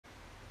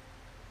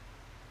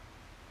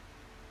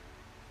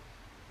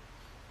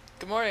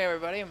Good morning,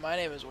 everybody. My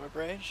name is Warp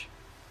Rage.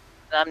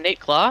 I'm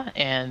Nateclaw,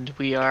 and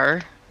we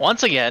are,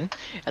 once again,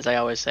 as I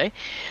always say,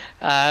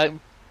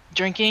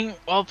 drinking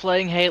while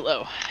playing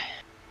Halo.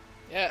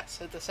 Yes,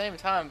 at the same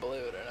time,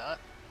 believe it or not.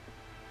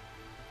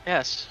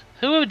 Yes.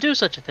 Who would do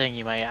such a thing,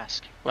 you may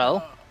ask? Well,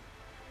 Uh,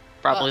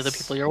 probably the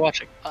people us. you're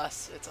watching.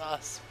 Us. It's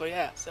us. But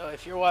yeah, so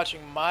if you're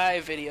watching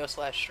my video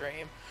slash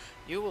stream,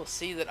 you will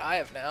see that I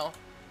have now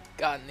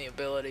gotten the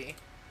ability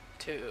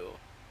to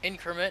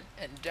increment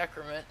and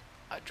decrement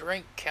a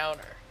drink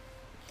counter.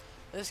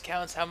 This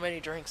counts how many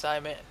drinks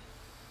I'm in.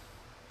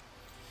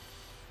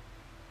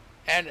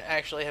 And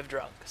actually have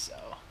drunk,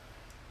 so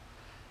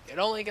it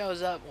only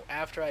goes up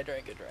after I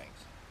drink a drink.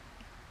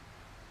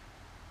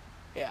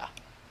 Yeah.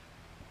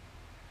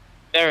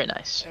 Very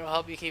nice. It'll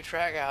help you keep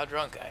track of how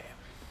drunk I am.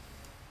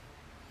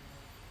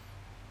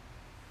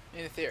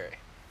 In theory.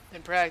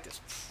 In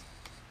practice,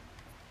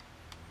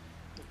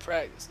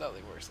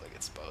 nothing works like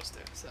it's supposed to,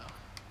 so.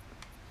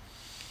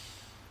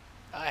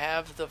 I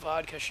have the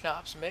vodka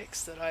schnapps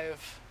mix that I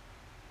have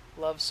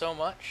loved so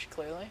much,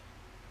 clearly.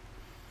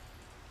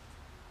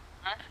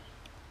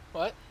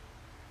 What?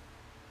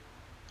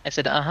 I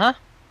said, uh-huh.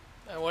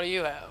 And what do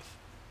you have?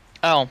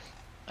 Oh,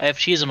 I have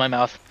cheese in my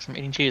mouth from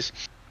eating cheese.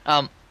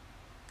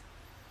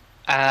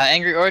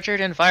 Angry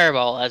Orchard and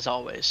Fireball, as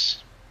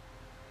always.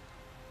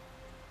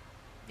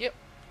 Yep.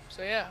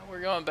 So yeah, we're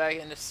going back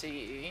into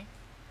CE.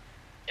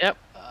 Yep.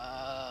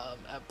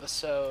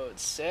 Episode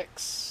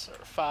 6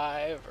 or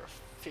 5 or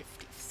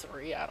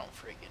 53. I don't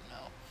freaking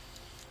know.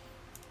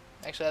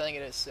 Actually, I think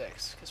it is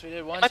 6 because we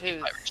did 1,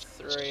 2,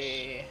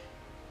 3.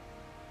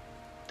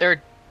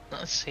 Third.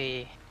 Let's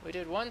see. We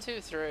did 1,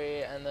 2,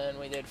 3, and then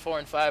we did 4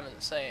 and 5 in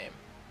the same.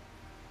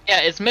 Yeah,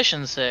 it's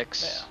mission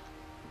 6. Yeah.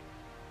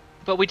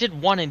 But we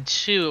did 1 and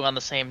 2 on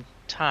the same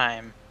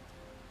time.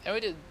 And we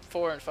did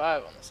 4 and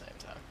 5 on the same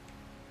time.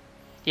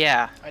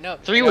 Yeah. I know.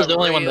 3 was the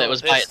only one that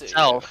was by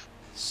itself.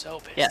 So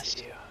pissed Yes.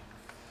 at you.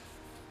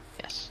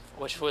 Yes.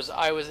 Which was,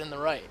 I was in the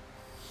right.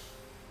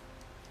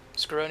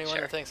 Screw anyone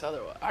Sure. that thinks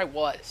otherwise. I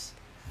was.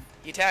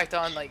 You tacked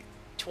on like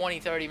 20,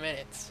 30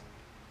 minutes.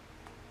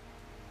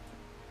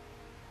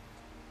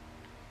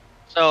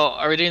 So,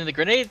 are we doing the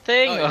grenade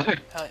thing? Oh, yeah. Or...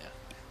 Hell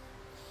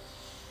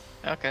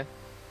yeah. Okay.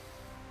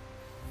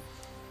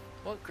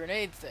 What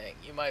grenade thing,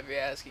 you might be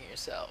asking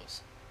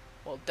yourselves?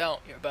 Well,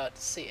 don't. You're about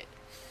to see it.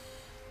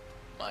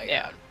 My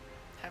God.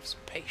 Have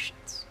some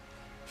patience.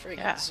 Freaking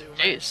Zoomers.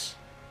 Jeez.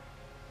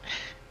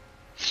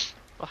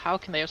 Well, how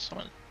can they have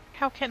someone...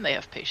 How can they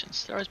have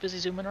patience? They're always busy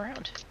zooming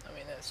around. I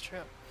mean, that's true.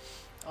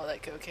 All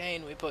that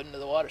cocaine we put into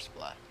the water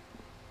supply.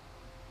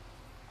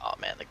 Oh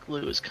man, the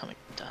glue is coming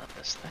down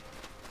this thing.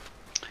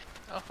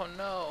 Oh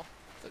no.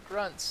 The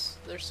grunts.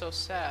 They're so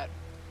sad.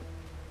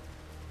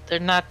 They're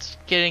not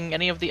getting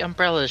any of the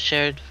umbrellas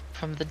shared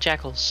from the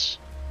jackals.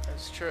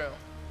 That's true.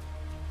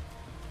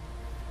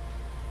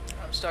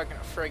 I'm stuck in a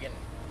friggin'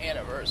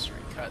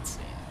 anniversary cutscene.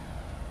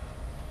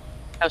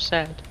 How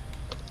sad.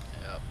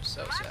 Yep,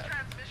 so Last sad.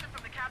 transmission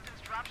from the captain's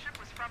dropship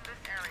was from this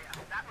area.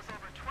 That was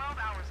over 12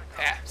 hours ago.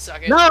 Ah,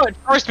 suck it. No, it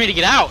forced me to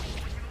get out!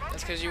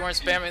 That's because you weren't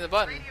spamming the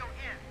button. Radio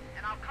in,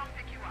 and I'll come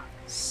pick you up.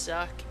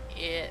 Suck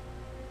it,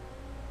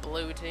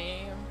 blue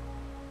team.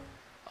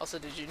 Also,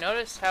 did you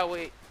notice how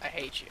we... I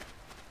hate you.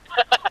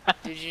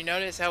 Did you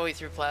notice how we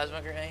threw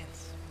plasma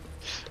grenades?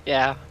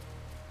 Yeah.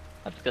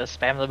 I'm just gonna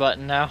spam the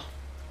button now.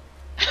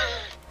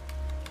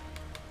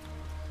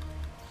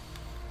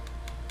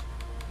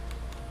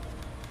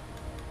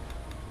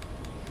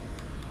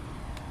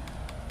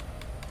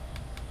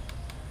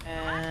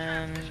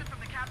 And Transmission from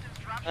the captain's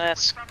dropship that's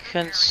was from this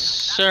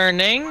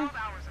concerning. area. That was 12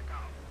 hours ago.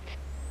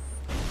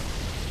 When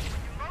you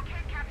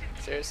locate Captain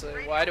Key, Seriously,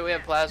 radio why do we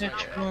have plasma in,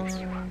 and I'll grenades? come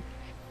pick you up.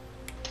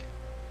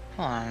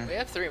 Hold on. We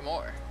have 3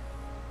 more.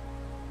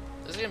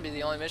 This is gonna be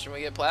the only mission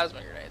we get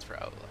plasma grenades,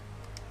 probably.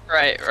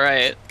 Right.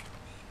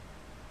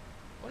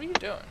 What are you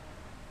doing?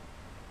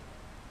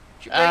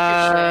 Did you break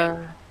your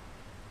stream?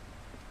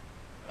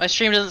 My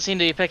stream doesn't seem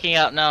to be picking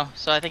up now,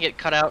 so I think it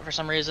cut out for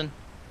some reason.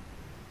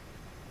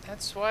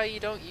 That's why you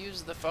don't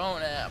use the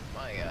phone app,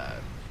 my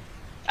God.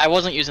 I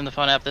wasn't using the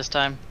phone app this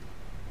time.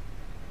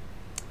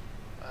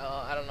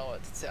 Well, I don't know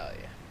what to tell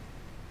you.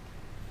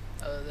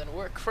 Other than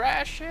we're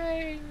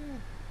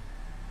crashing!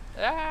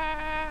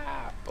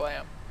 Ah!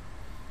 Blam.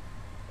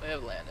 We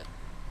have landed.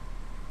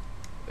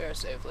 We are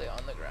safely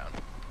on the ground.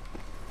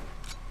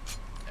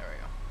 There we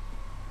go.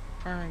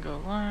 Fire and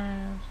go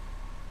live.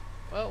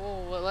 Well,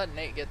 we'll let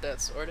Nate get that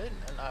sorted,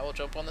 and I will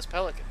jump on this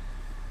pelican.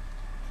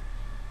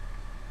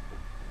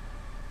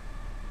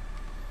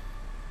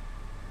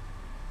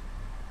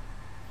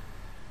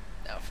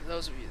 Now, for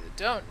those of you that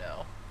don't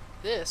know,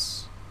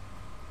 this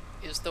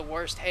is the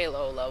worst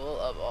Halo level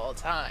of all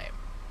time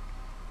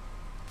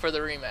for the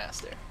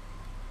remaster.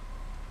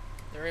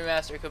 The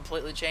remaster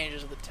completely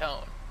changes the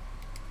tone.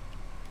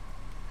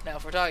 Now,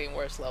 if we're talking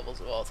worst levels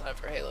of all time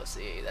for Halo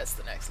CE, that's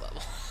the next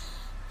level.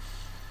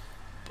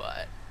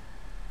 But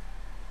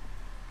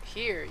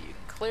here, you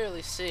can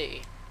clearly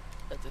see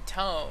that the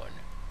tone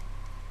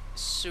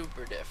is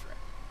super different.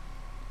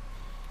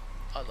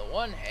 On the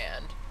one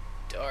hand,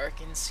 dark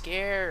and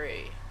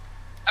scary.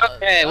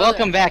 Okay,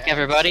 welcome back,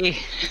 everybody.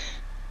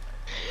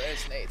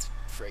 There's Nate's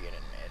friggin'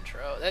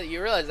 intro.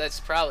 You realize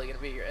that's probably gonna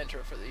be your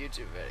intro for the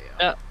YouTube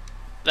video.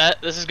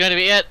 This is going to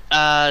be it.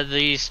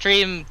 The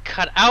stream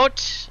cut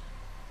out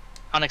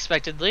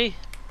unexpectedly.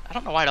 I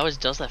don't know why it always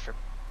does that for.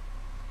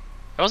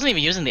 I wasn't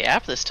even using the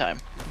app this time.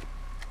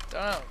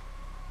 Don't know.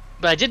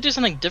 But I did do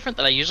something different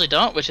that I usually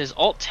don't, which is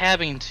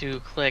alt-tabbing to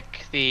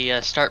click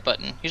the start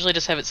button. Usually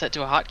just have it set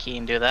to a hotkey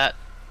and do that.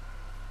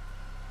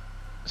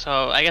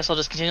 So I guess I'll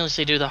just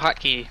continuously do the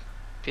hotkey,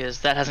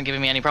 because that hasn't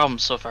given me any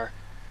problems so far.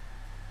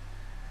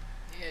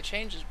 Yeah,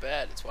 change is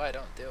bad. That's why I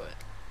don't do it.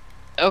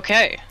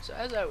 Okay. So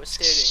as I was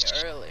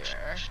stating earlier...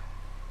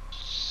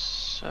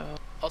 So...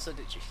 Also,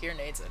 did you hear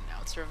Nate's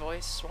announcer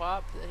voice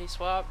swap that he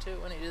swapped to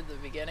when he did the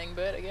beginning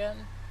bit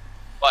again?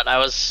 What, I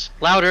was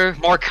louder,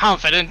 more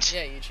confident?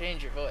 Yeah, you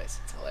changed your voice.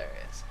 It's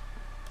hilarious.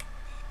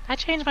 I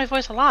changed my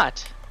voice a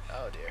lot.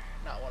 Oh dear,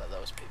 not one of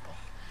those people.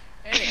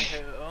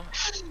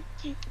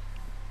 Anywho...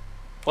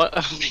 What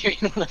are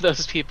you one of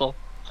those people?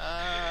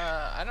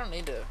 I don't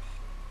need to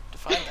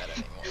define that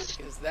anymore,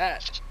 because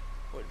that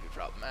would be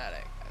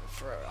problematic.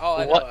 For all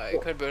I know, I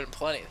could have been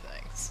plenty of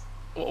things.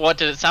 What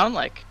did it sound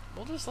like?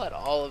 We'll just let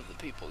all of the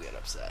people get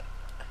upset.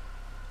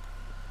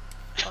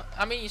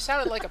 I mean, you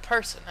sounded like a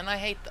person, and I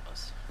hate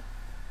those.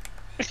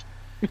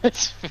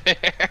 That's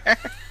fair.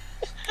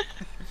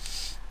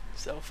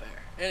 So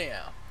fair.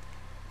 Anyhow,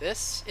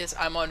 this is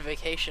I'm on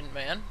vacation,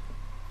 man.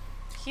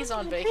 He's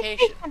on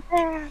vacation.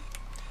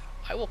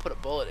 I will put a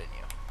bullet in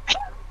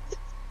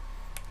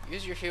you.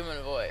 Use your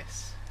human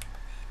voice.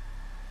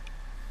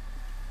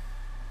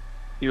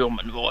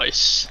 Human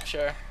voice.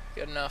 Sure,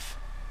 good enough.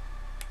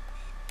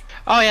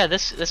 Oh yeah,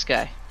 this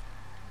guy.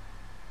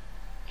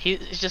 He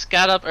just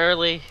got up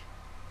early,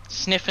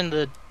 sniffing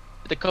the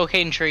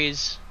cocaine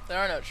trees. There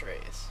are no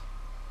trees.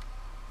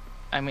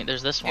 I mean,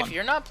 there's this one. If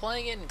you're not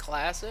playing it in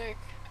Classic,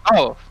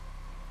 oh,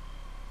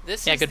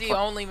 this yeah, is good the point.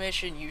 only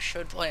mission you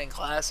should play in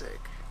Classic.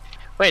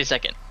 Wait a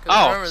second. 'Cause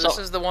Oh, remember, so this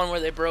is the one where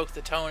they broke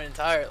the tone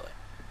entirely.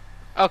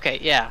 okay,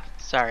 yeah.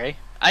 Sorry,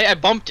 I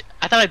bumped.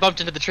 I thought I bumped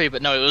into the tree,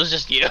 but no, it was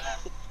just you.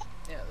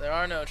 Yeah, there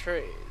are no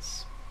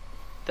trees.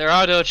 There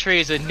are no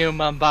trees in New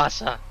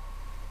Mombasa.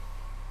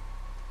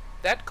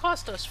 That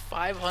cost us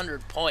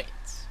 500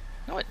 points.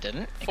 No, it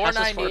didn't. It cost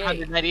us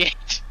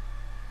 498.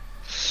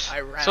 I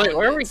rounded. So wait,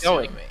 where are we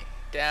going?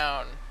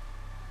 Down.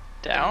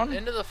 Down?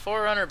 Into the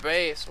Forerunner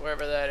base,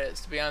 wherever that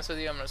is. To be honest with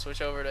you, I'm gonna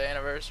switch over to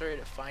Anniversary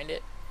to find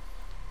it.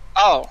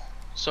 Oh,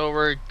 so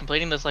we're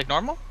completing this like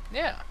normal?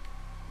 Yeah.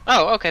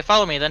 Oh, okay.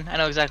 Follow me then. I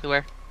know exactly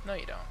where. No,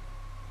 you don't.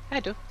 I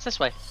do. It's this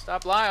way.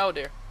 Stop lying. Oh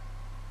dear.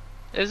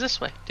 It is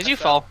this way. Did I you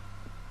fell. fall?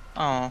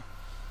 Oh.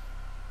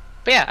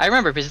 But yeah, I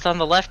remember because it's on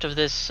the left of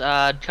this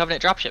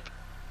Covenant dropship.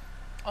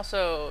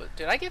 Also,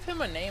 did I give him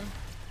a name?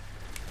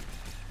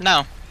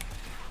 No.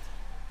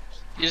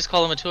 You just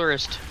call him a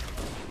tourist.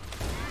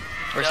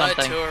 Or The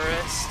something.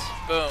 tourist.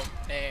 Boom.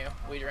 Name.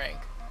 We drank.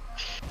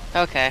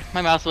 Okay.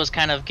 My mouth was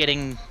kind of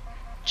getting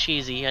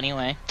cheesy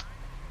anyway.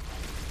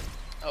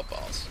 Oh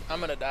balls. I'm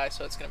gonna die,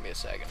 so it's gonna be a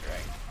second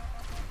drink.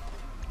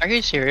 Are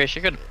you serious?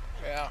 You're good.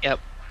 Yeah. Yep.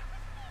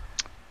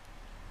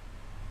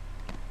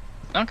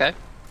 Okay.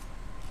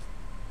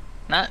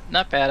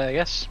 Not bad, I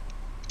guess.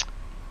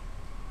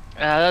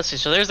 Let's see.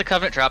 So there's the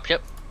Covenant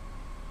dropship.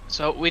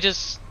 So we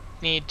just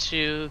need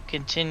to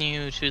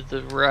continue to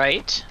the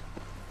right,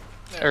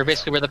 There or we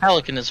basically where the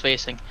Pelican is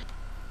facing,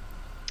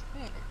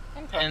 go.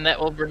 Okay. and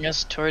that will bring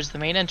us towards the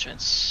main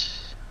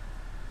entrance.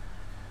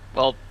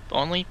 Well,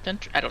 only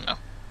I don't know.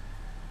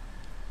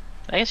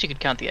 I guess you could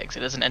count the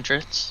exit as an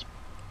entrance.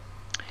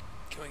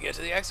 Can we get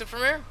to the exit from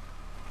here?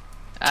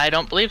 I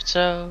don't believe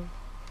so.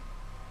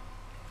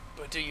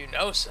 But do you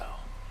know so?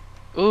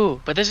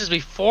 Ooh, but this is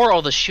before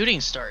all the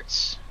shooting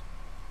starts.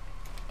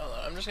 Hold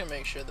on, I'm just gonna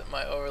make sure that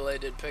my overlay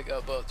did pick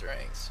up both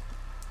drinks.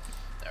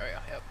 There we go,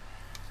 yep.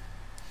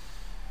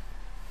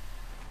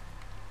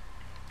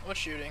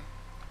 What's shooting?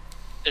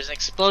 There's an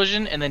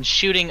explosion and then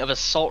shooting of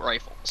assault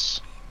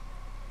rifles.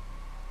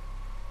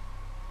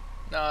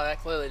 No, that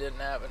clearly didn't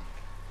happen.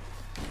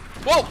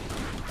 Whoa!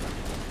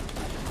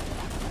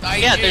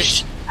 IEGs. Yeah,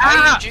 there's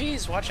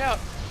IEGs, watch out.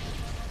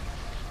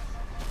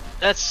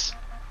 That's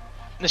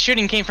the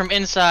shooting came from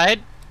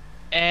inside,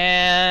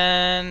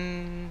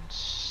 and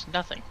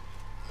nothing.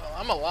 Well,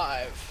 I'm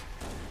alive.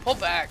 Pull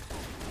back.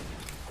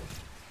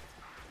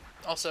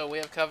 Also, we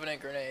have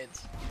Covenant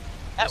grenades.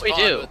 That we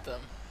Spawn do. with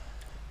them.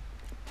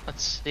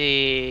 Let's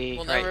see.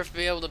 We'll right. never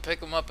be able to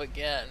pick them up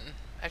again.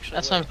 Actually,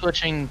 That's why I'm wait.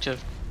 switching to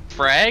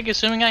frag,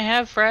 assuming I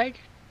have frag.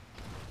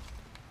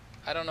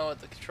 I don't know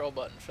what the control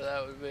button for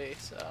that would be,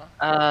 so...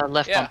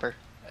 Left Yeah. bumper.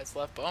 It's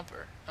left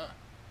bumper. Huh.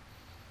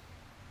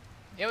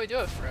 Yeah, we do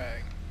have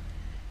frag.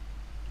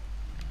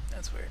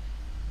 That's weird.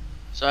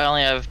 So I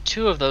only have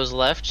 2 of those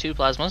left, 2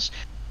 plasmas.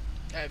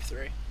 I have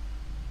 3.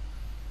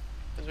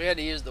 Because we had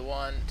to use the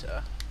one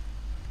to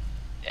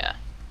Yeah.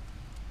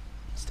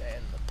 stay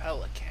in the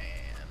Pelican.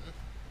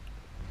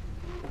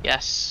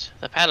 Yes,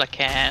 the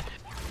Pelican.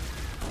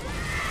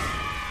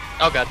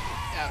 Oh god.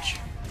 Ouch.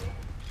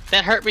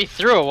 That hurt me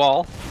through a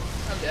wall.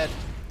 I'm dead.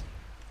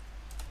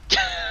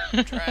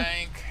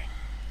 Drank.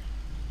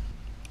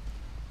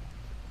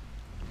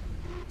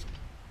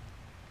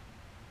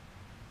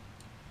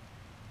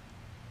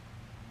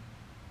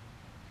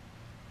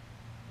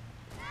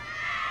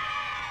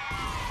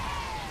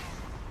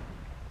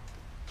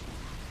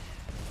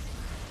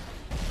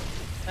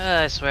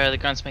 I swear the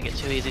grunts make it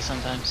too easy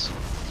sometimes.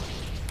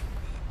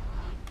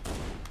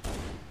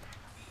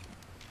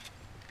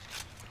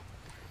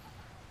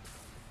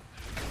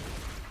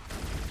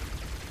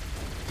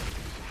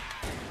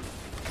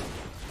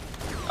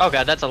 Oh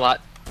god, that's a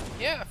lot.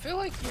 Yeah, I feel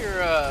like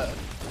you're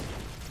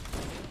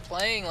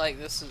playing like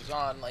this is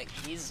on like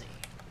easy.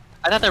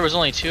 I thought there was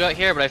only 2 out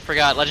here, but I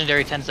forgot.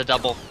 Legendary tends to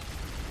double.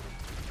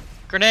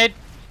 Grenade!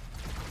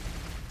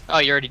 Oh,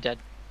 you're already dead.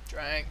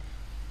 Drank.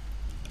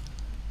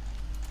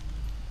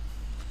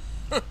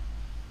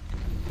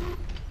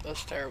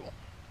 That's terrible.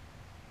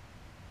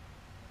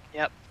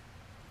 Yep.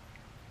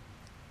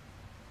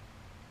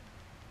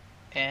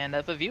 And I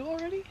have a view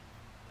already?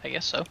 I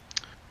guess so.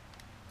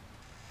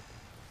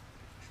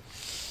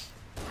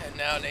 And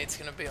now Nate's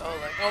gonna be all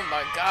like, "Oh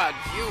my God,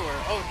 viewer!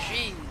 Oh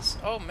jeez!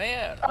 Oh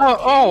man!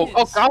 Oh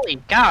jeez." golly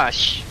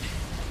gosh!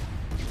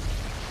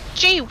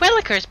 Gee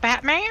willikers,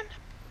 Batman!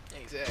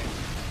 Exactly.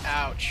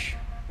 Ouch.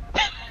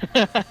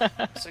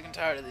 Sick and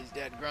tired of these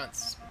dead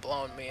grunts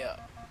blowing me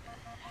up.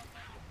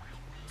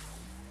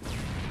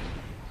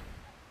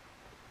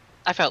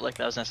 I felt like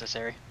that was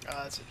necessary.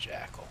 Oh, that's a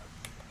jackal.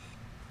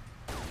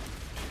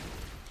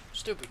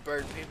 Stupid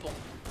bird people.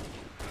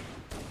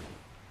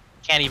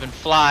 Can't even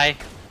fly.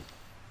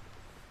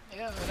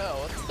 Yeah, I know.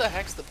 What the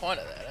heck's the point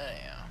of that,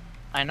 anyhow?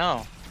 I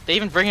know. They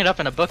even bring it up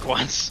in a book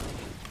once.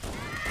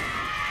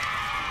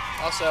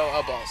 Also,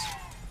 balls.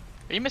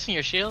 Are you missing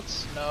your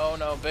shields?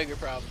 No, bigger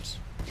problems.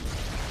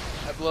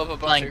 I blew up a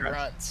bunch Flying of grunts.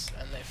 grunts,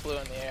 and they flew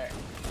in the air.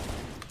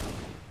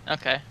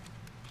 Okay.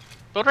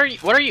 What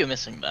are you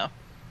missing though?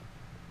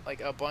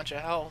 Like a bunch of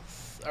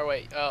health. Or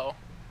wait,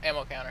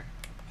 ammo counter.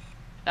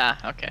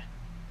 Ah, okay.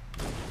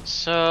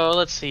 So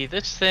let's see.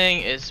 This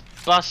thing is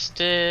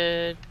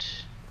busted.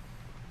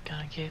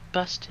 Gonna get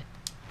busted.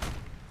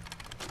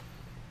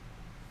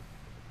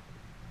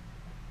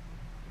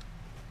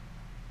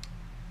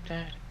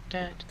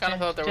 Kind of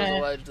thought there was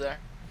a ledge there.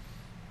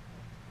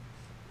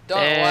 Don't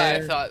know why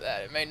I thought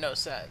that. It made no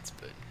sense,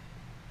 but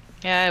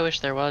Yeah, I wish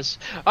there was.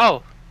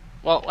 Oh,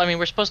 well, I mean,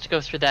 we're supposed to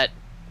go through that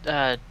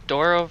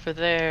door over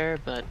there,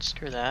 but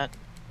screw that.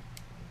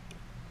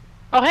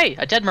 Oh, hey,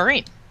 a dead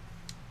Marine.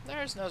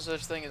 there's no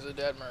such thing as a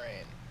dead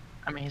Marine.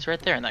 I mean, he's right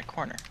there in that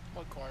corner.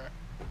 What corner?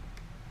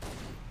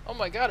 Oh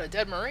my God, a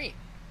dead Marine.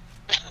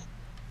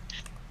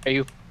 Are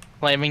you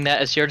claiming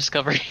that as your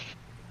discovery?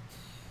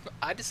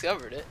 I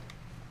discovered it.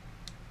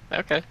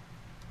 Okay.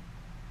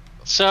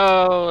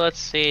 So, let's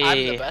see. I'm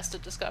the best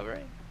at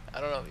discovering. I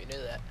don't know if you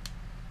knew that.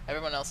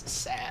 Everyone else is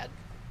sad.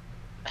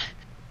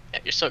 Yeah,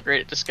 you're so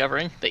great at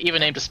discovering. They even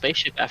named a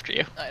spaceship after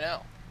you. I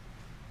know.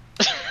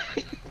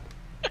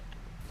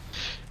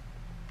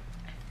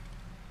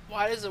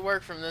 Why does it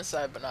work from this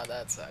side but not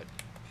that side?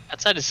 That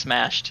side is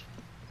smashed.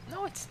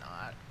 No, it's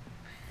not.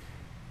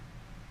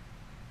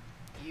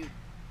 You.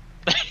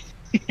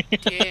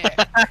 It Yeah.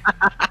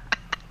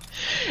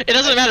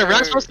 doesn't matter. We're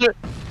not sure- supposed to.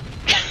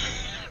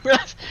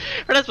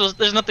 we're not supposed.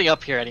 There's nothing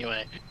up here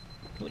anyway.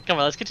 Come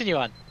on, let's continue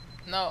on.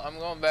 No, I'm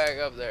going back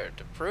up there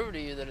to prove to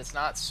you that it's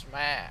not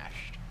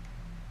smashed.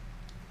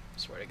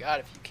 Swear to God,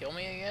 if you kill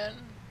me again,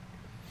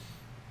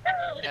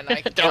 and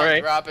I Don't count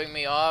worry. dropping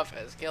me off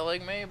as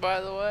killing me,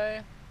 by the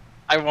way.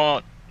 I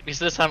won't, because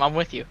this time I'm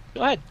with you.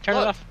 Go ahead, turn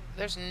Look, it off.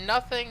 There's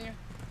nothing.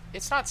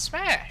 It's not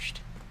smashed.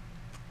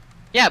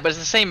 Yeah, but it's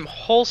the same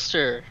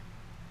holster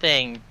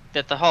thing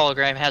that the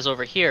hologram has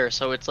over here,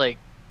 so it's like,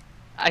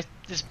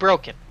 it's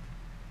broken.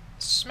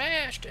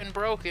 Smashed and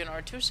broken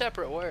are two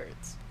separate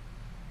words.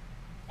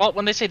 Well,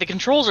 when they say the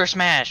controls are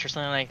smashed or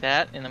something like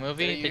that in the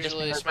movie, They're they just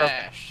mean usually they're broken.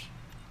 smashed.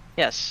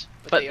 Yes,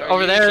 But but they are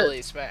over usually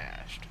there,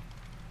 smashed.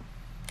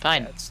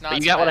 fine. It's not But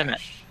you got what I meant.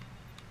 smashed.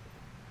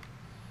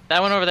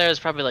 That one over there is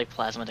probably like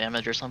plasma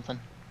damage or something.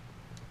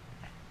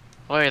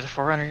 Boy, the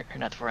Forerunner, or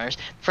not the Forerunners,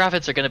 the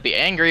Prophets are gonna be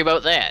angry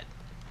about that.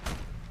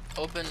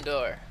 Open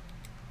door.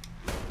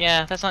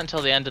 Yeah, that's not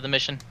until the end of the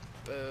mission.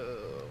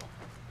 Boo.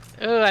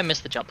 Oh, I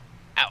missed the jump.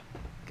 Ow.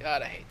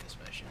 God, I hate this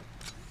mission.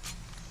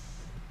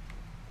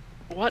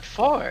 What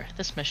for?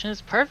 This mission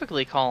is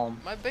perfectly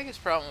calm. My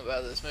biggest problem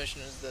about this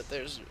mission is that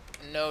there's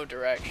no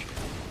direction.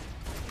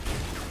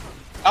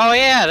 Oh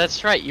yeah,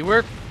 that's right. You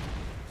were.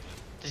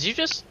 Did you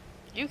just?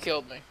 You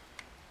killed me.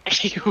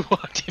 You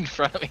walked in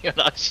front of me when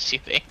I was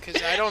shooting.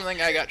 Because I don't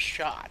think I got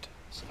shot.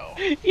 So.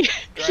 You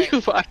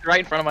Great. walked right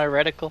in front of my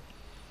reticle.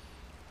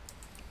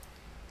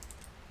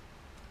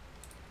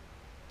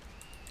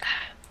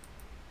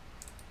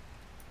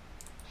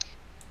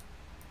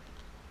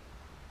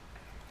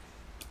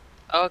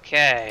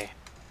 Okay.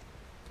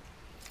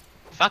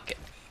 Fuck it.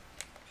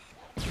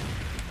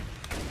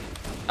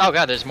 Oh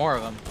god, there's more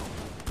of them.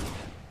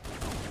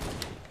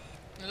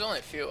 There's only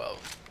a few of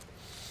them.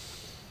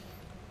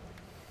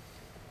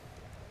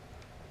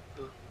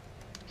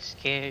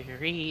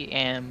 Scary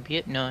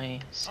ambient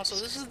noise. Also,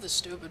 this is the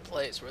stupid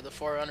place where the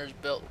Forerunners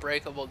built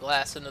breakable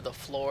glass into the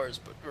floors,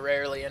 but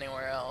rarely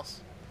anywhere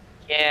else.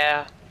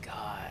 Yeah.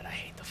 God, I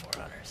hate the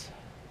Forerunners.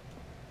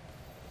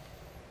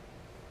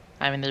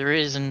 I mean, the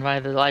reason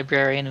why the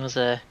librarian was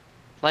a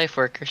life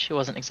worker, she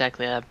wasn't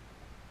exactly a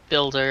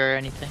builder or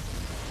anything.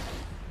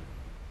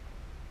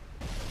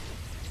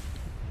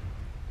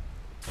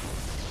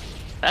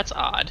 That's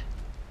odd.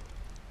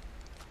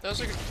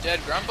 Those are dead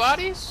grunt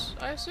bodies,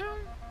 I assume?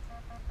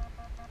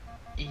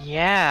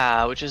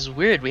 Yeah, which is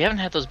weird. We haven't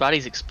had those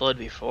bodies explode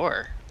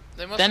before.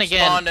 They must Then have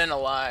again- spawned in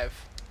alive.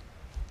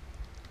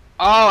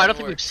 Oh, I They don't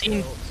think were we've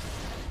seen. killed.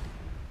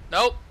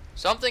 Nope,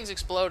 something's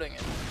exploding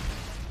it.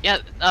 Yeah,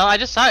 I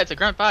just saw it. It's a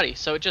grunt body,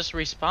 so it just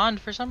respawned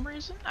for some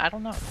reason. I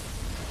don't know.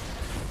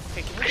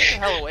 Okay, can we get the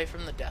hell away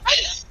from the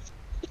death?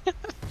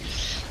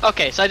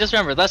 Okay, so I just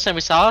remembered last time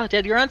we saw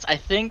dead grunts, I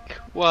think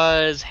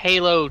was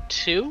Halo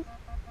 2,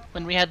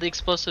 when we had the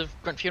explosive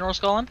grunt funeral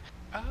skull on.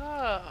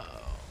 Oh.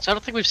 So I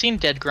don't think we've seen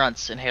dead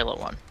grunts in Halo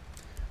 1.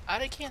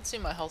 I can't see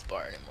my health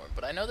bar anymore,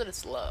 but I know that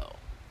it's low.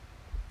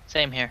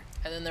 Same here.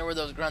 And then there were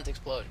those grunt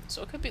explosions,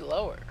 so it could be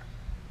lower.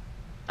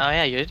 Oh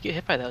yeah, you did get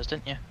hit by those,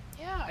 didn't you?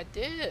 Yeah, I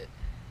did.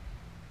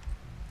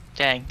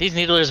 Dang, these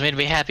needlers made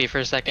me happy for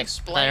a second.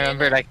 Explain I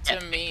remembered I to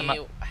can't pick them me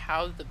up.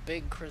 how the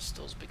big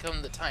crystals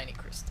become the tiny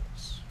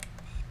crystals.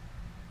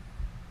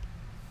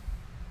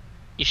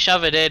 You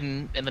shove it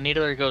in, and the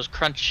needler goes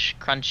crunch,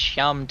 crunch,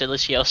 yum,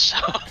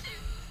 delicioso.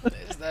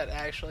 Is that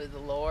actually the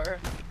lore?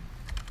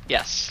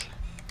 Yes.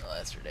 Oh,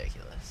 that's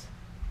ridiculous.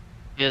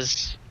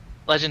 Because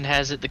legend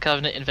has it the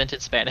Covenant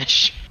invented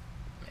Spanish.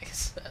 Makes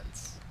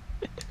sense.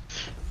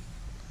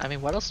 I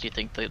mean, what else do you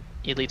think the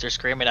elites are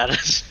screaming at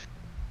us?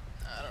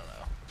 I don't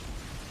know.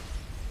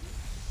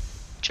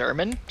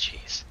 German?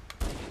 Jeez.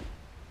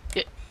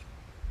 You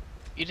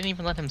didn't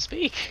even let him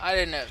speak. I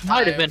didn't have time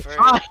Might have been for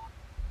fine.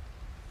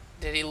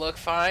 Did he look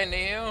fine to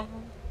you?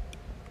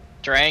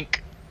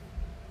 Drank.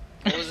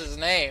 What was his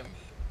name?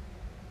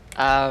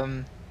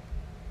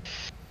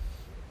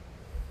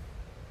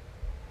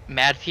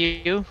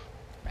 Matthew.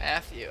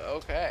 Matthew,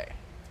 okay.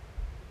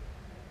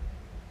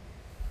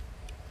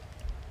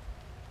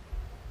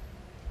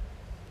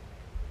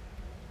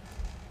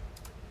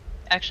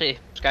 Actually,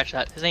 scratch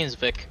that. His name's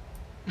Vic.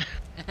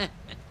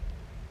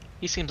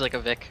 He seems like a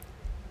Vic.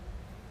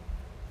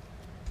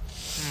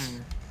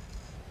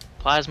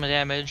 Plasma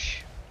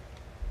damage.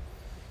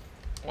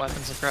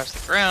 Weapons across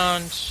the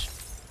ground.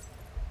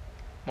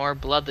 More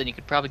blood than you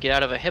could probably get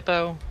out of a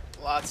hippo.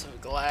 Lots of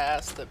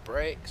glass that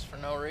breaks for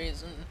no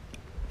reason.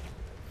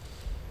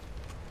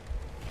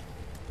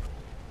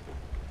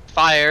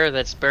 Fire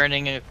that's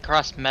burning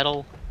across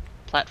metal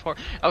platform.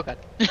 Oh god.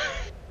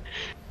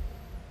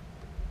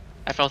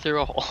 I fell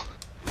through a hole.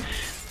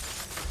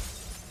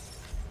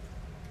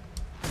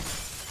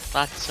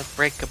 Lots of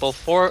breakable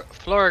floor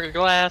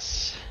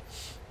glass.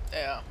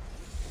 Yeah.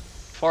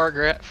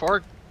 That.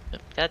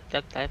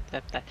 I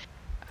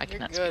You're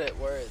cannot good speak. at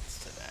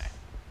words today.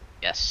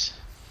 Yes.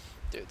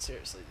 Dude,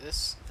 seriously,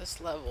 this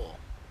level.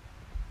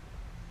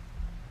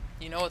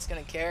 You know what's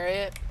gonna carry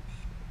it?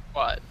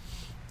 What?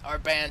 Our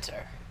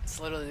banter. It's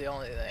literally the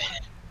only thing.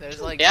 There's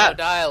like Yeah. no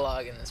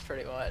dialogue in this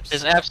pretty much.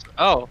 There's an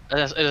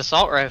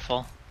assault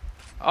rifle.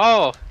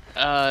 Oh,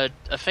 a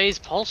phase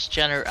pulse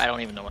generator. I don't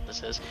even know what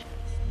this is.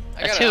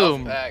 I got a a health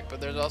tomb. pack, but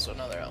there's also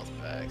another health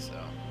pack, so.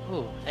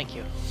 Ooh, thank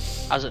you.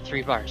 I was at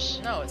 3 bars.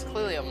 No, it's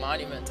clearly a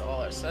monument to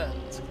all our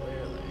sins,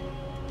 clearly.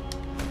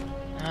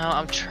 Now,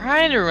 I'm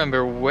trying to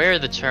remember where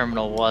the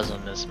terminal was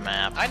on this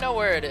map. I know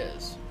where it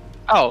is.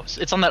 Oh,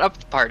 it's on that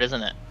up part,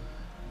 isn't it?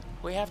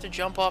 We have to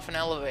jump off an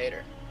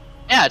elevator.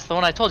 Yeah, it's the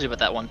one I told you about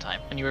that one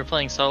time when you were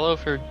playing solo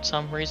for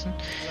some reason.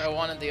 'Cause I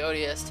wanted the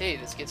ODST.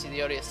 This gets you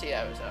the ODST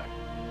avatar.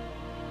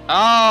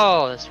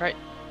 Oh, that's right.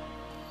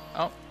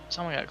 Oh,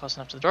 someone got close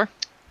enough to the door.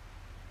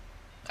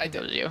 I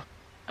That was did. you.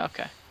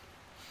 Okay.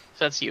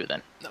 So that's you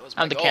then. That was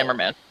my I'm the goal.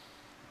 cameraman.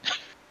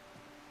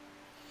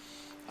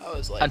 I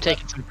was like, I'm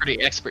taking some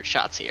pretty expert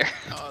shots here.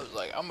 I was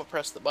like, I'm gonna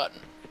press the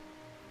button.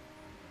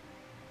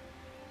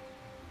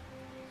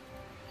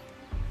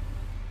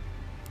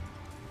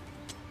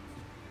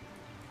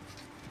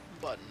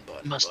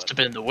 Button. Must have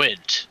been the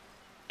wind.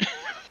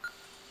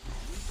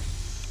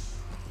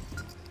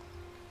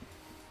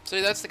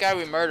 See, that's the guy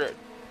we murdered.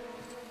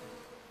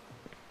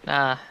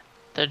 Nah,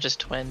 they're just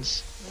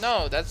twins.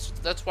 No, that's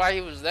why he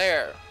was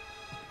there.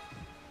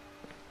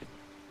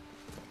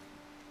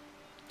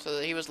 So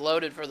that he was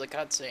loaded for the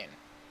cutscene.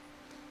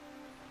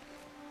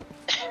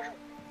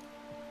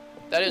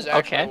 That is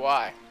actually Okay.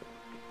 why.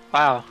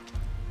 Wow.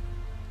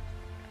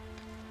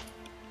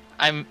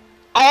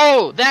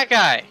 Oh, that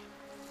guy!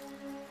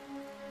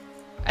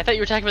 I thought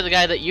you were talking about the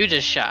guy that you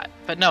just shot.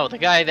 But no, the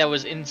guy that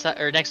was inside,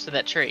 or next to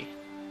that tree.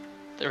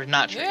 There was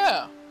not tree.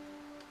 Yeah.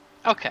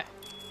 Okay.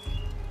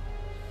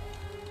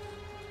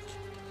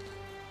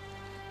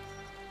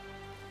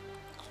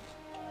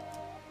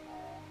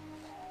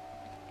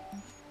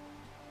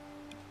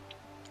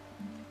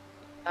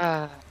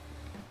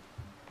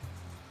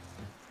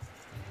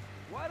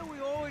 Why do we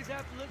always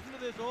have to listen to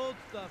this old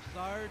stuff,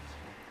 Sarge.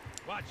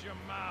 Watch your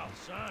mouth,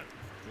 son.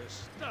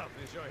 This stuff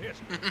is your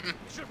history. It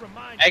should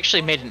remind I actually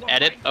you made of an what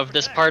edit right to of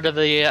this protect. part of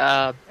the Hey,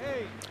 does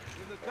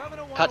the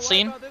Covenant want to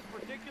cutscene wipe out this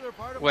particular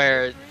part of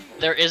where history?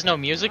 there is no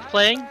music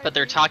playing, but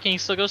their talking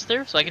still goes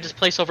through, so I can just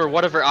place over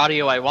whatever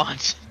audio I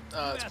want.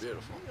 Oh, it's That's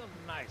beautiful. real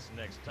nice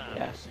next time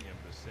Yeah. you see him,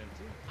 Vicente.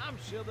 I'm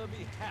sure they'll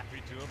be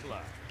happy to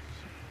oblige.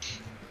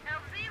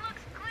 LZ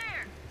looks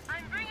clear.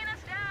 I'm bringing us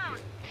down.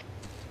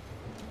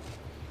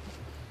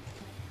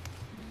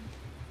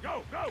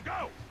 Go, go,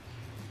 go!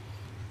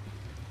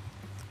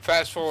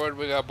 Fast forward,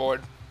 we got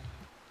bored.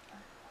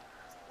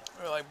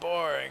 We're like,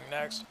 boring,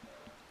 next.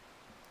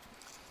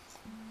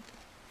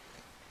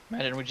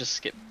 Imagine we just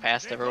skip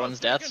past everyone's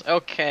deaths.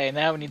 Okay,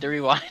 now we need to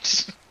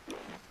rewind.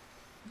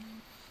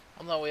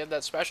 Well, no, we have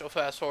that special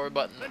fast forward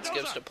button that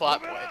skips to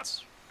plot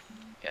points.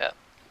 Yeah.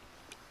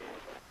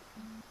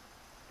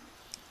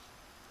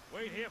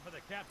 Wait here for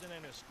the captain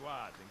and his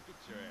squad, then get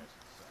your ass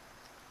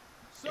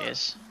inside.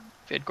 Yes.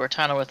 If we had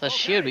Cortana with us,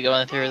 she would be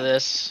going through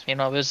this. You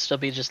know, we'd still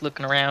be just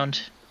looking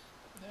around.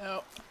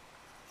 No.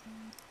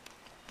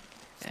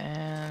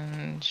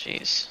 And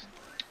jeez.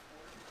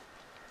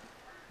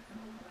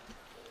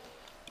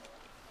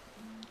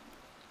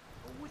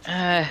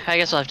 I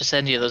guess I'll have to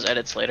send you those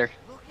edits later.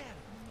 Look at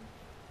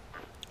it.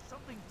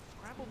 Something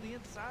scrambled the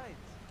insides.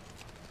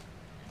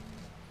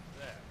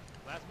 There.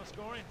 Plasma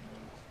scoring?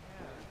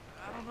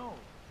 Yeah, I don't know.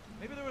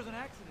 Maybe there was an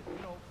accident.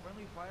 You know,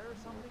 friendly fire or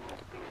something.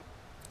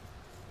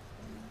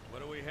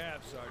 What do we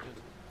have, Sergeant?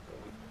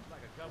 It's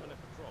like a Covenant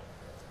patrol.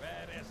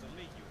 Badass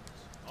elite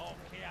units. All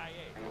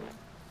KIA.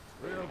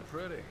 Real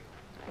pretty.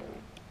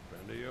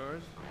 Friend of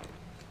yours?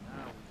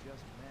 Nah, we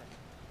just met.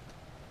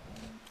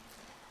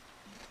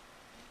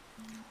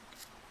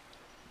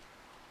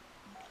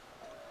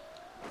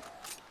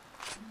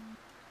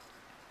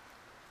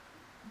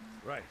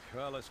 Right,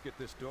 well, let's get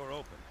this door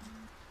open.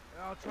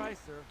 I'll try,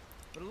 sir.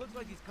 But it looks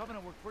like these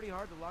Covenant worked pretty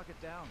hard to lock it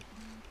down.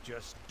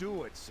 Just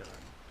do it, son.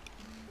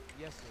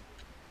 Yes, sir.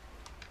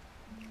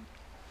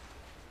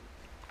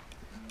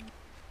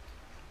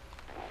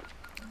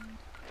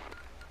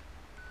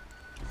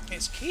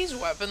 Is Key's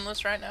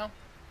weaponless right now?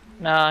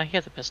 Nah, he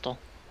has a pistol.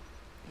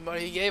 But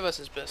he gave us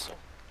his pistol.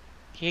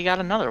 He got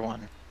another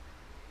one.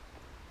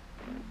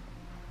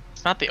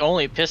 It's not the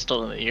only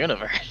pistol in the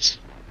universe.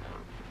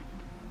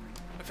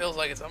 It feels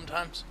like it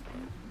sometimes.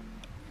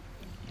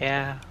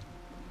 Yeah.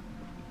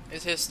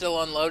 Is his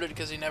still unloaded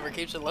because he never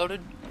keeps it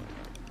loaded?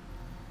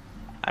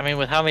 I mean,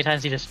 with how many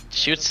times he just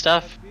shoots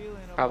stuff,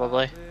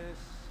 probably. Boy,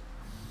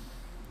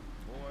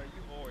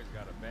 you always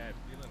got a bad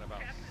feeling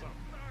about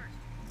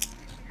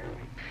something.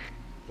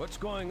 What's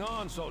going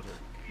on, soldier?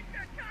 He's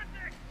got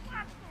contact.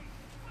 Blast them.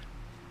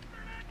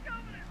 They're not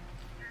Covenant.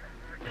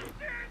 They're just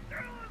tearing through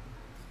us.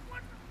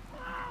 What?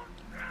 Oh,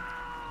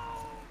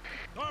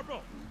 no!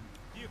 Corporal,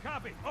 do you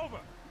copy? Over.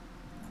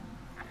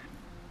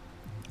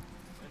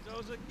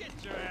 Mendoza, get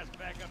your ass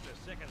back up to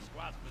second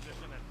squad's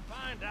position and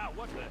find out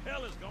what the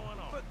hell is going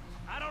on. But-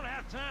 I don't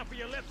have time for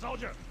your lip,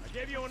 soldier. I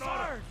gave you an order.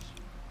 Sarge!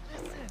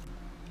 Listen!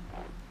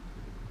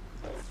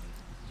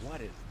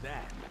 What is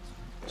that?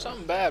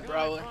 Something bad, Coming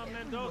probably. from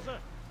Mendoza.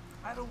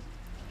 I don't...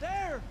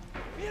 There!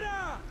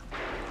 Mira!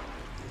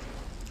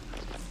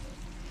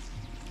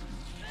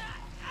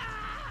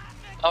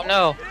 Oh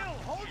no, Bill,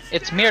 hold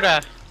it's still.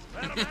 Mirda.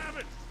 Let 'em have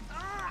it.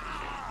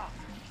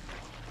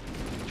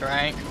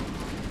 Drank.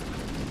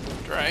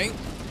 Drink?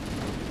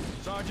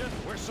 Sergeant,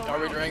 we're Are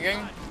surrounded. we drinking?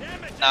 God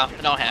damn it, No, you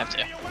we don't have to.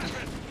 fire your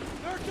weapon.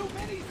 There are too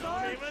many, Don't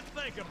Sarge! even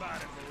think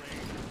about it,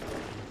 Marine.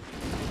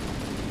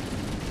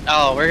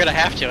 Oh, we're gonna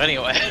have to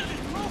anyway.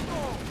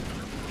 Loco!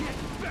 Get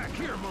back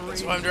here, Marine!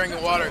 That's why I'm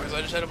drinking water, because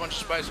I just had a bunch of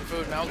spicy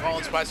food, and alcohol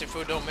and spicy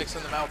food don't mix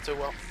in the mouth too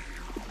well.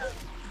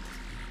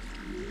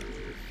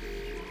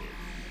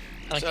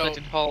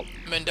 Unexpected halt.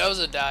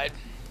 Mendoza died.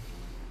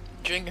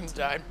 Jenkins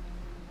died.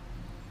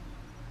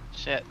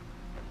 Shit.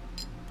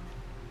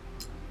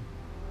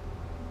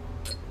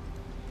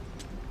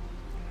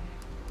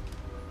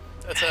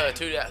 That's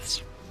 2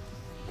 deaths.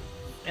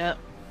 Yep.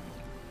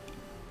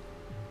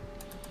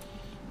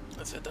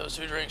 Let's hit those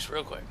 2 drinks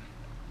real quick.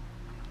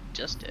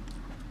 Just did.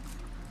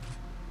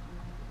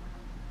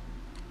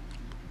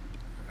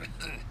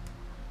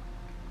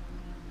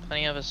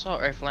 Plenty of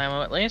assault rifle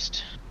ammo at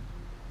least.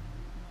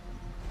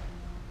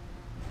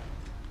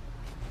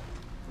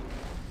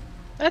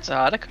 That's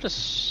odd. I could have.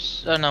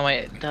 Oh no,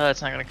 wait. No,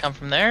 that's not gonna come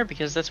from there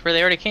because that's where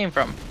they already came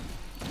from.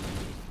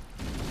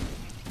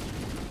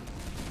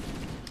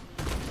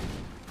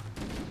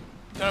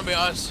 Gonna be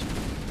honest.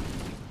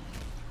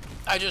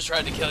 I just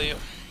tried to kill you.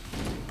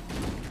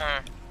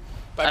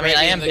 By I mean, I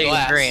breaking am the big and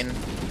glass. green.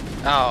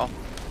 Oh.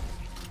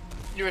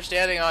 You were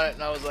standing on it,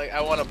 and I was like,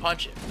 I want to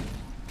punch it.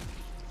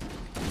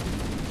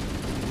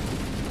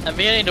 I'm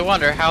beginning to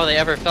wonder how they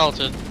ever fell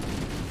to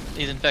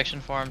these infection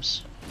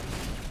forms.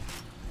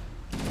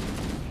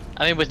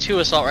 I mean, with 2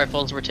 assault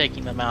rifles, we're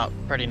taking them out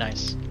pretty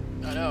nice.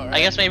 I know, right? I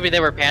guess maybe they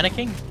were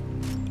panicking?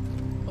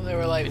 Well, they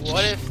were like,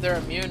 what if they're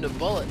immune to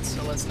bullets,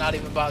 so let's not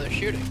even bother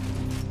shooting.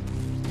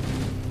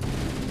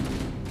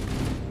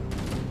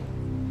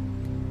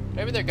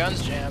 Maybe their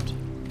gun's jammed.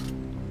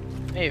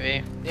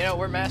 Maybe. You know,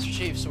 we're Master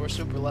Chief, so we're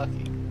super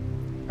lucky.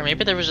 Or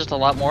maybe there was just a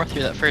lot more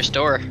through that first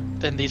door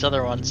than these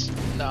other ones.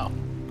 No.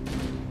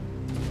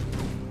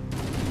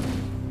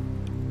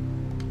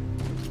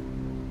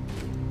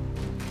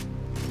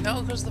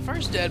 No, because the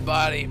first dead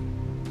body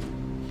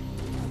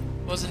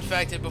was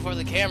infected before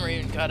the camera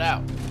even cut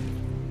out.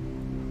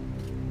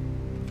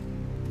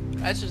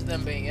 That's just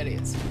them being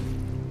idiots.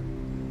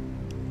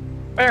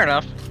 Fair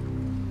enough.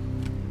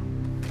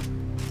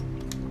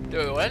 Do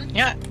we win?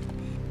 Yeah.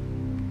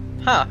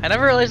 Huh, I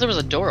never realized there was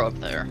a door up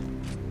there.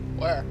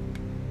 Where?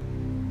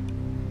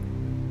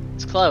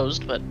 It's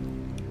closed, but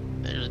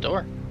there's a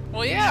door.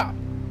 Well, yeah.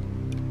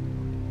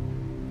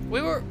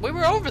 We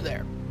were over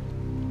there.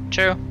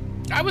 True.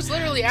 I was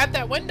literally at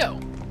that window.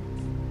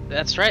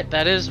 That's right,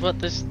 that is what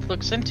this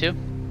looks into.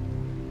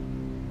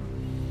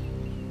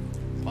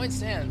 Point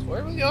stands.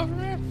 Where do we go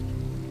from here?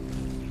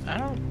 I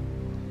don't...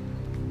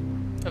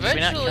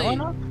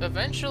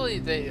 Eventually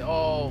they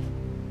all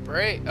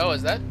break. Oh,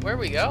 is that where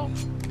we go?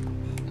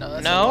 No,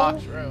 that's a No.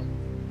 locked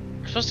room.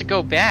 We're supposed to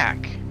go back.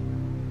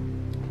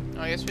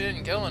 Oh, I guess we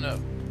didn't kill enough.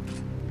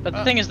 But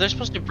the Oh. thing is, they're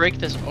supposed to break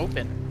this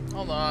open.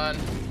 Hold on.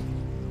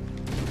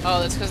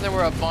 Oh, that's because there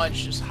were a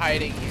bunch just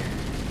hiding here.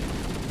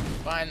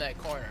 Behind that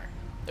corner.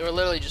 They were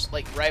literally just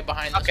like right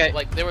behind this. Okay.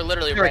 Like they were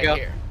literally Here we right go.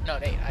 here. No,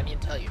 Nate, I need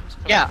to tell you.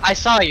 Come Yeah, on. I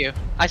saw you.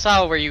 I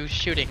saw where you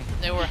shooting.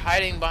 They were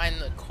hiding behind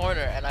the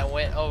corner and I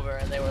went over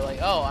and they were like,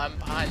 oh, I'm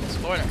behind this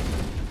corner.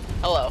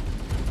 Hello.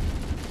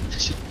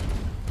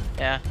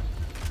 Yeah.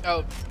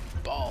 Oh,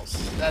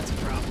 balls. That's a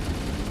problem.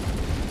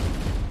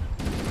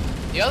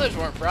 The others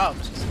weren't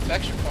problems because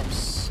infection forms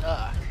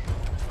suck.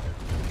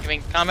 You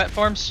mean combat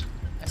forms?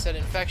 I said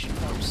infection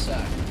forms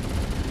suck.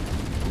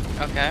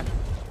 Okay.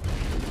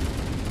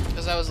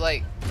 Because I was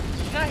like,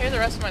 did you not hear the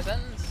rest of my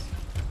sentence?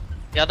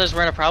 The others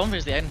weren't a problem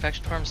because the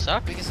infection forms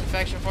suck? Because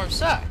infection forms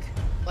suck.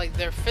 Like,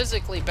 they're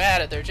physically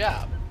bad at their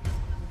job.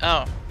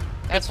 Oh.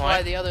 That's Good why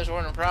point. the others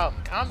weren't a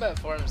problem. Combat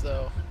forms,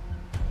 though,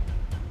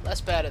 less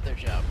bad at their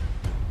job.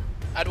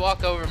 I'd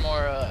walk over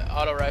more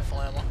auto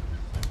rifle ammo.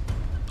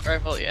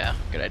 Rifle, yeah.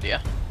 Good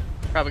idea.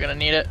 Probably gonna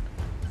need it.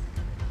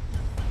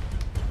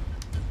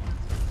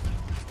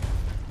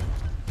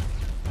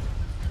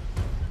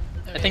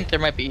 I think there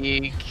might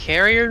be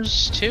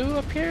carriers too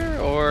up here,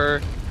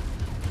 or...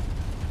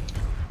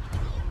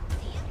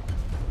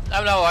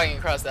 I'm not walking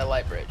across that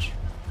light bridge.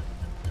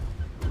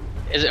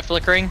 Is it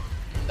flickering?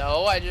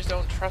 No, I just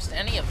don't trust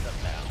any of them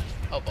now.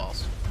 Oh,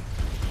 balls.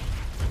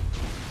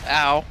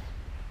 Ow.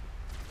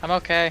 I'm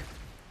okay,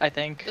 I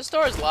think. This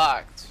door is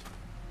locked.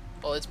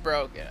 Well, it's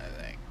broken,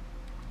 I think.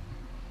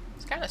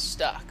 It's kind of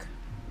stuck.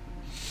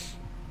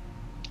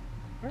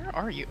 Where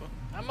are you?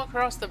 I'm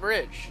across the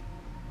bridge.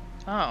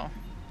 Oh.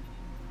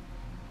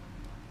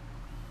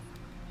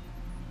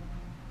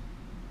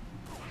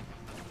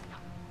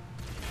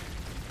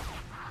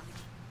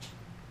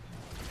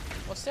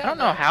 What's I down don't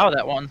know there? how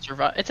that one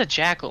survived. It's a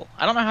jackal.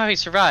 I don't know how he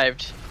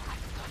survived.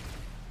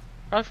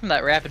 Probably from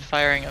that rapid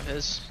firing of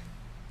his.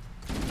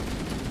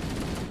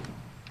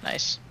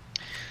 Nice.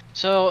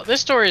 So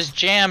this door is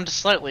jammed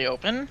slightly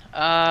open.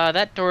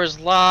 That door is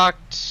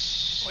locked.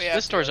 We have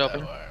This to door's go that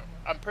open. way.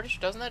 I'm pretty sure,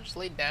 doesn't that just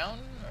lead down?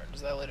 Or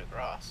does that lead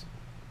across?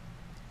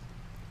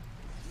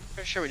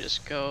 Pretty sure we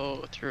just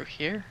go through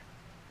here.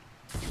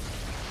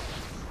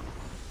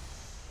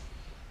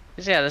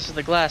 'Cause yeah, this is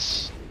the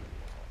glass.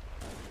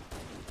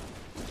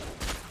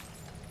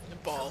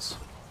 Balls.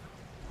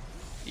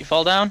 You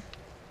fall down?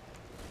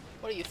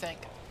 What do you think?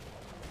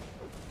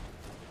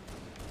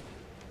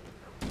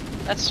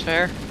 That's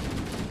fair.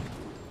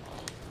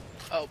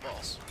 Oh,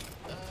 balls.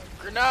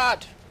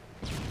 Grenade!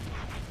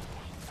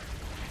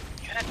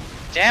 God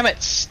damn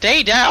it,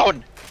 stay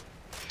down!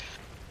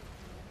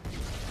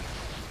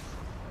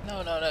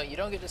 No, no, no. You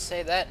don't get to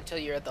say that until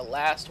you're at the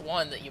last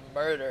one that you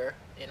murder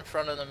in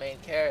front of the main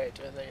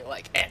character, and then you're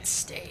like, and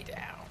stay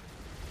down.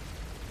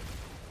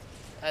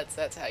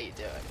 That's how you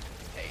do it.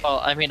 Hey, Well,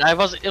 I mean, it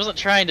wasn't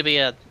trying to be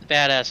a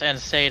badass and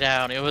stay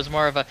down. It was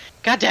more of a,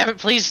 God damn it,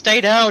 please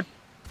stay down!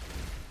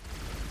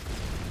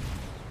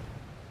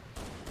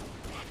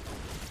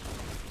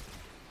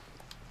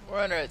 we're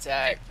under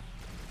attack.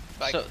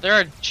 By, So there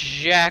are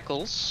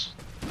jackals.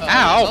 oh,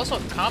 Ow! There's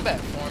also a combat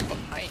form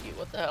behind you.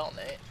 What the hell,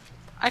 Nate?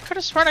 I could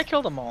have sworn I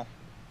killed them all.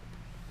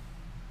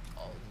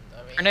 Oh,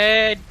 I mean,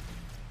 Grenade!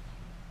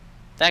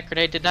 That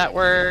grenade did not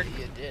work.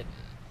 You did.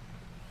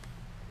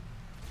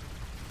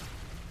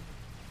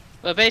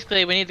 But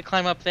basically, we need to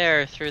climb up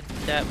there through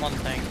that one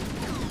thing.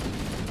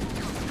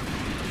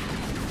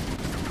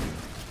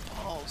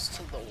 Balls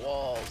to the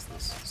walls.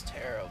 This is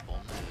terrible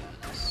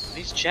news.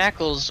 These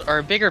jackals are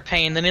a bigger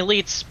pain than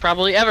elites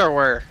probably ever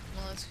were.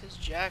 Well, that's because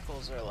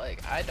jackals are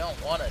like, I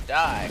don't want to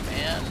die,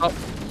 man. Oh,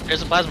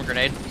 there's a plasma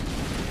grenade.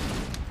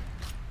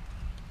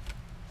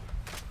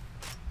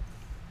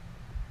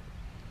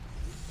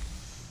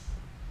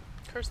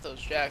 Curse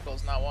those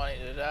jackals not wanting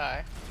to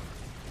die.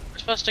 We're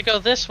supposed to go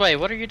this way.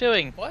 What are you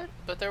doing? What?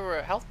 But there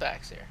were health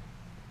packs here.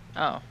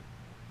 Oh.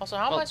 Also,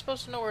 how am Well- I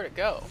supposed to know where to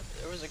go?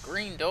 There was a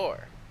green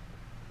door.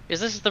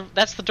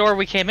 That's the door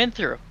we came in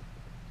through.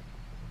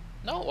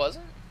 No, it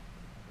wasn't.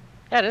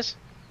 Yeah, it is.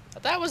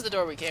 But that was the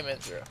door we came in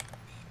through.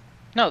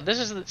 No, this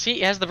is the,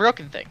 see, it has the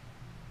broken thing.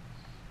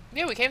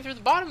 Yeah, we came through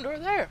the bottom door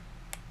there.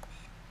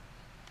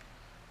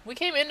 We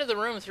came into the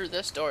room through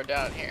this door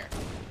down here.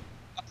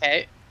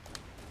 Okay.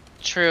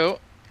 True.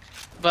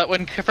 But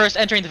when first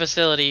entering the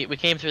facility, we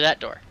came through that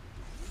door.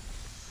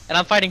 And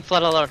I'm fighting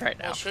Flood alone right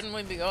now. Well, shouldn't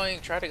we be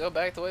try to go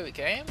back the way we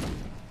came?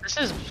 This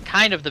is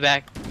kind of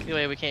the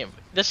way we came.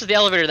 This is the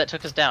elevator that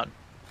took us down.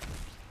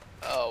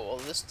 Oh, well,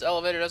 this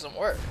elevator doesn't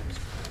work.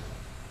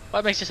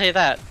 What makes you say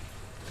that?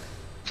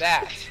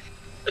 That.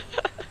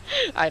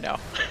 I know.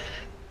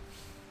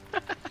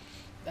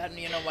 That and,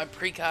 you know, my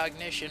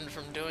precognition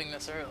from doing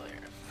this earlier.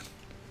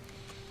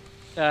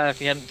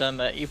 If you hadn't done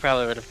that, you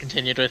probably would have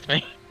continued with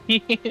me.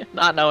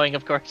 Not knowing,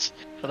 of course,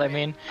 what I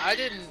mean. I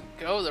didn't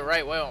go the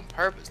right way on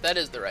purpose. That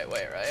is the right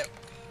way, right?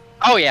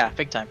 Oh yeah,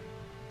 big time.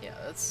 Yeah,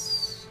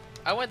 that's...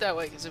 I went that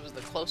way because it was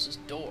the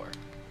closest door.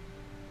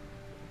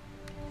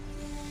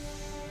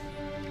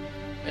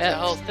 There's a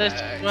health this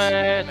pack.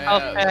 way, No.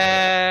 health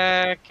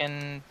pack,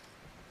 and...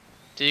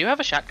 Do you have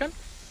a shotgun?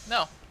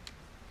 No.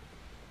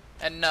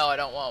 And no, I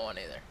don't want one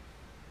either.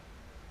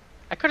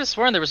 I could have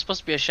sworn there was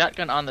supposed to be a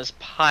shotgun on this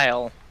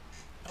pile.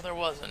 No, there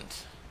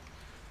wasn't.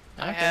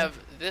 I Okay. have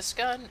this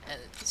gun and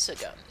this a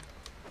gun.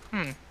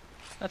 Hmm.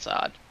 That's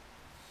odd.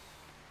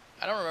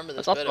 I don't remember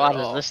this That's bit also at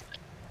odd all. as this thing.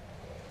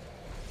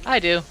 I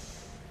do.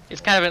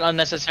 It's kind of an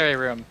unnecessary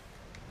room.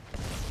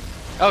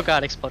 Oh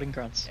god, exploding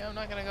grunts. Yeah, I'm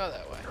not gonna go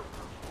that way.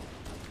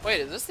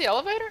 Wait, is this the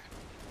elevator?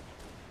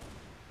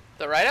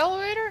 The right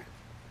elevator?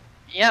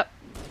 Yep.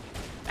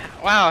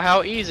 Wow,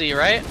 how easy,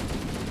 right?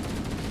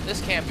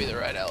 This can't be the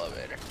right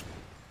elevator.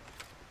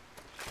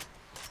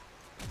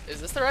 Is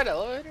this the right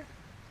elevator?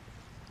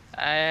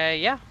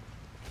 Yeah.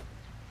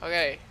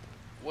 Okay.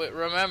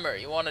 Remember,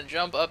 you want to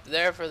jump up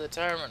there for the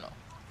terminal.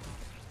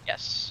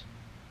 Yes.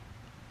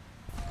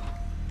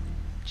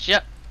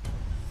 Yep.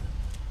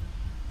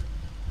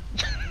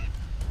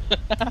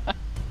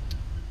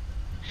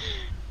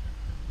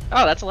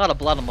 Oh, that's a lot of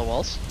blood on the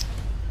walls.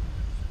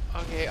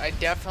 Okay, I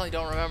definitely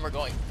don't remember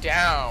going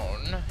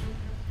down.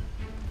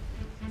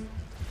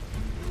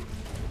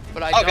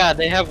 But I Oh don't... god,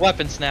 they have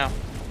weapons now.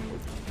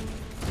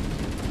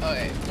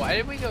 Okay, why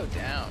did we go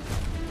down?